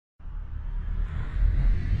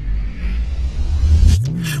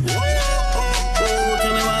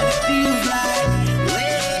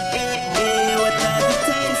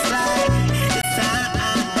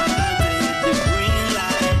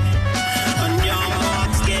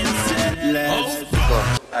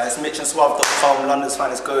It's Mitch and Suave.com, London's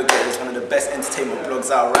finest go-getters, one of the best entertainment blogs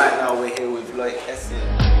out right now. We're here with Loick Essien.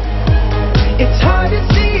 It's hard to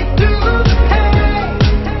see it through, hey,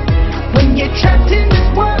 when you're trapped in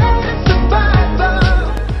this world of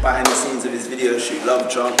survival. Behind the scenes of his video shoot,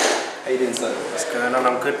 Love Drunk. How you doing, sir? What's going on?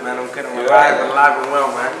 I'm good, man. I'm good. I'm alive and well,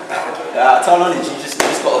 man. Tell knowledge, you just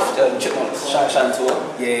got off Chipmunks Shine tour.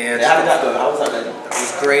 Yeah. How did that go? How was that then? That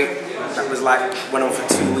was great. That was like, went on for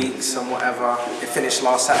 2 weeks and whatever. It finished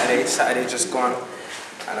last Saturday. Saturday just gone.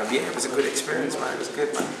 And yeah, it was a good experience, man. It was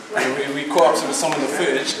good, man. We caught up with some of the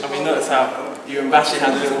footage and we noticed how you and Bashi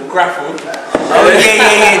had a little grapple. Oh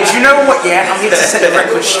yeah. Do you know what, yeah? I'm here to set the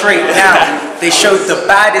record straight now. They showed the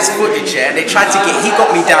baddest footage, yeah? They tried to he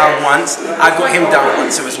got me down once, I got him down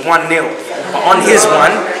once. It was 1-0. But on his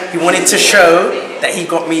one, he wanted to show that he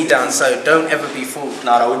got me down, so don't ever be fooled.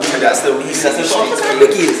 No, we do that still. He's that's the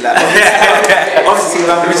Ricky is like. Obviously,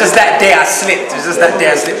 it was just that day I slipped. But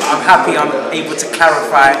I'm happy I'm able to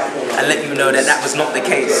clarify and let you know that that was not the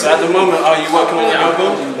case. So at the moment, are you working on your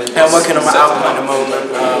album? Yeah, I'm working on my album at the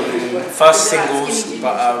moment. First singles,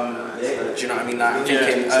 but do you know what I mean? Like, I'm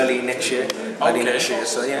thinking early next year.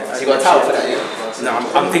 So yeah. You got a title for that, yeah? No,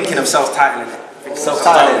 I'm thinking of self-titling it.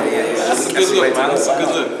 Self-titling? Yeah. That's a good look, man. That's a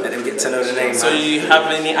good look. Let them get to know the name. So you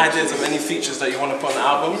have any ideas of any features that you want to put on the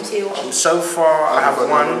album? So far, I have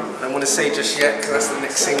one. I don't want to say just yet because that's the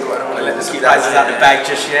next single. I don't want to let the surprises out the bag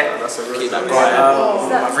just yet.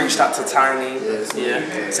 I've reached out to Tiny,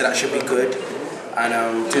 so that should be good.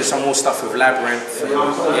 And do some more stuff with Labyrinth.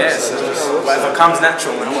 Yeah, so just whatever comes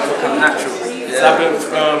natural, man. Whatever comes natural.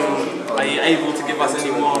 Labyrinth, are you able to give us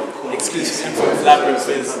any more exclusive info if Labyrinth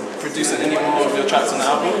is producing any more of your tracks on the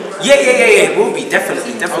album? Yeah. Will be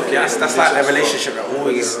definitely. That's like a relationship that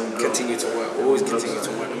always continue to work. No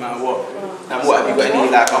matter what. And what have you got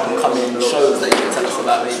any like up and coming shows that you can tell us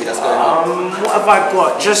about? Maybe that's going on. What have I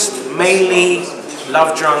got? Just mainly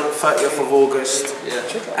Love Drunk, 30th of August,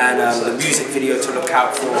 and the music video to look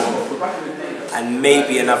out for, and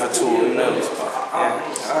maybe another tour. Who knows?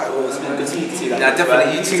 Alright, well, it's been good to meet you. Nah,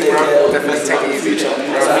 definitely you too, bro. Definitely take it easy.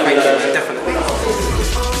 Thank you, definitely.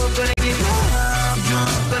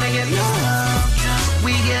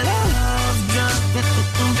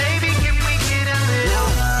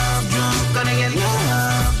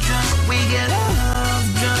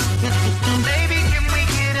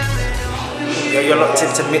 You're locked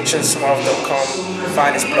into Mitch and Suave.com,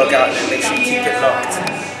 finest blog out there. Make sure you keep it locked.